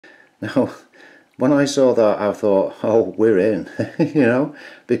Now, when I saw that, I thought, oh, we're in, you know,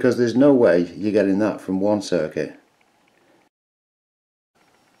 because there's no way you're getting that from one circuit.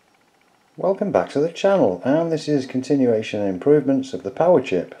 Welcome back to the channel, and this is continuation and improvements of the power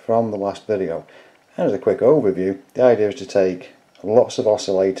chip from the last video. And as a quick overview, the idea is to take lots of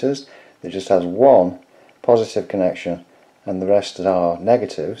oscillators that just has one positive connection and the rest are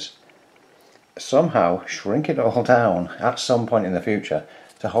negatives, somehow shrink it all down at some point in the future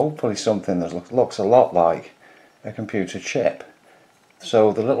to hopefully something that looks a lot like a computer chip.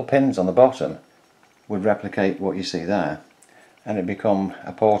 So the little pins on the bottom would replicate what you see there, and it become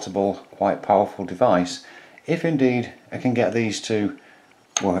a portable, quite powerful device, if indeed I can get these to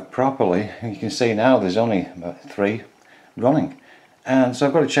work properly. You can see now there's only about 3 running, and so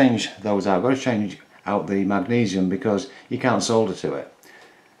I've got to change those out. I've got to change out the magnesium because you can't solder to it.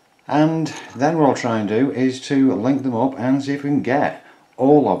 And then what I'll try and do is to link them up and see if we can get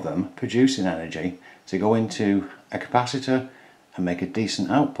all of them producing energy to go into a capacitor and make a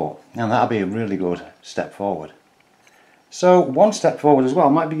decent output, and that'll be a really good step forward. So one step forward as well,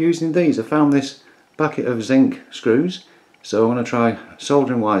 I might be using these. I found this bucket of zinc screws, so I'm going to try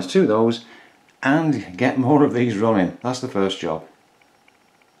soldering wires to those and get more of these running. That's the first job.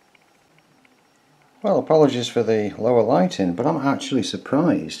 Well, apologies for the lower lighting, but I'm actually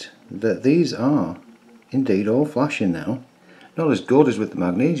surprised that these are indeed all flashing now. Not as good as with the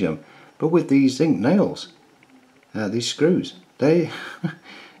magnesium, but with these zinc nails, these screws,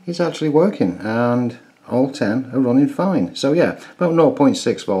 it's actually working, and all 10 are running fine. So yeah, about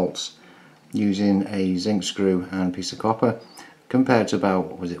 0.6 volts using a zinc screw and piece of copper, compared to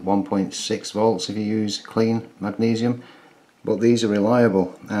about, was it 1.6 volts if you use clean magnesium. But these are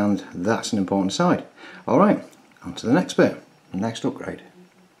reliable, and that's an important side. Alright, on to the next bit, the next upgrade.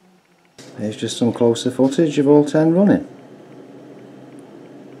 Here's just some closer footage of all 10 running.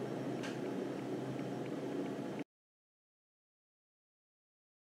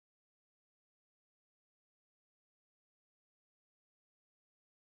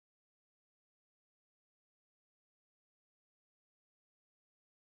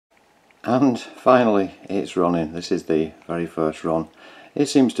 And finally it's running. This is the very first run. It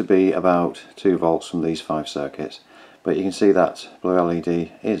seems to be about 2 volts from these 5 circuits, but you can see that blue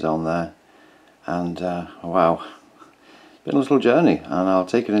LED is on there, and wow, it's been a little journey, and I'll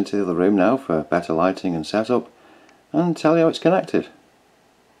take it into the other room now for better lighting and setup and tell you how it's connected.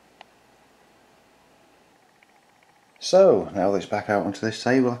 So now that it's back out onto this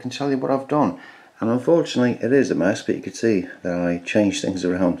table, I can tell you what I've done, and unfortunately it is a mess, but you can see that I changed things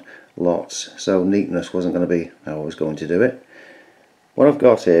around lots, so neatness wasn't going to be how I was going to do it. What I've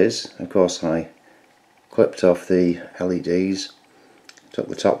got is, of course, I clipped off the LEDs, took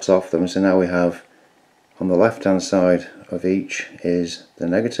the tops off them, so now we have on the left hand side of each is the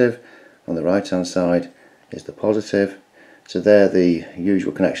negative, on the right hand side is the positive, so they're the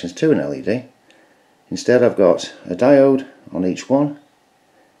usual connections to an LED. Instead I've got a diode on each one,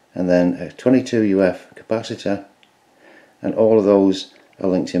 and then a 22 UF capacitor, and all of those are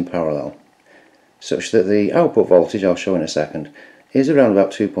linked in parallel, such that the output voltage, I'll show in a second, is around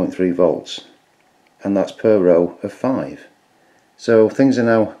about 2.3 volts, and that's per row of 5. So things are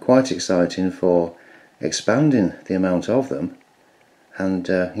now quite exciting for expanding the amount of them and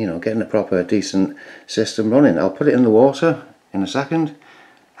you know, getting a proper decent system running. I'll put it in the water in a second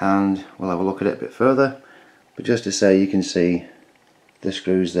and we'll have a look at it a bit further, but just to say, you can see the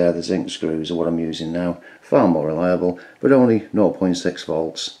screws there, the zinc screws are what I'm using now, far more reliable, but only 0.6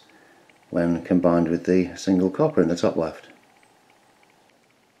 volts when combined with the single copper in the top left.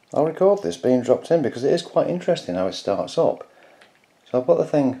 I'll record this being dropped in because it is quite interesting how it starts up. So I'll put the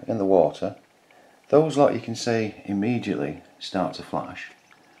thing in the water. Those lot you can see immediately start to flash,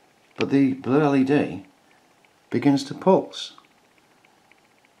 but the blue LED begins to pulse.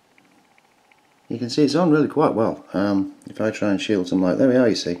 You can see it's on really quite well. If I try and shield some light, there we are,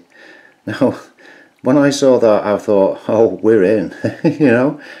 you see. Now, when I saw that, I thought, oh, we're in, you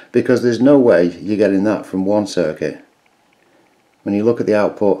know, because there's no way you're getting that from one circuit. When you look at the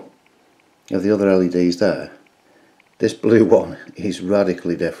output of the other LEDs there, this blue one is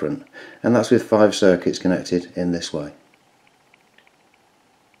radically different, and that's with 5 circuits connected in this way.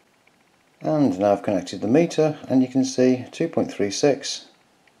 And now I've connected the meter, and you can see 2.36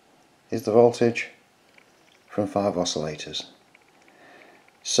 is the voltage from 5 oscillators.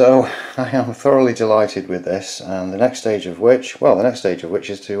 So I am thoroughly delighted with this, and the next stage of which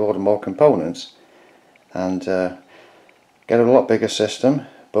is to order more components and get a lot bigger system.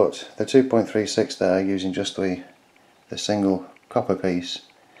 But the 2.36 there, using just the single copper piece,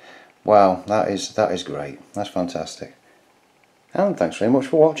 wow, that is great. That's fantastic. And thanks very much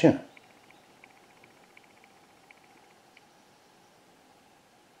for watching.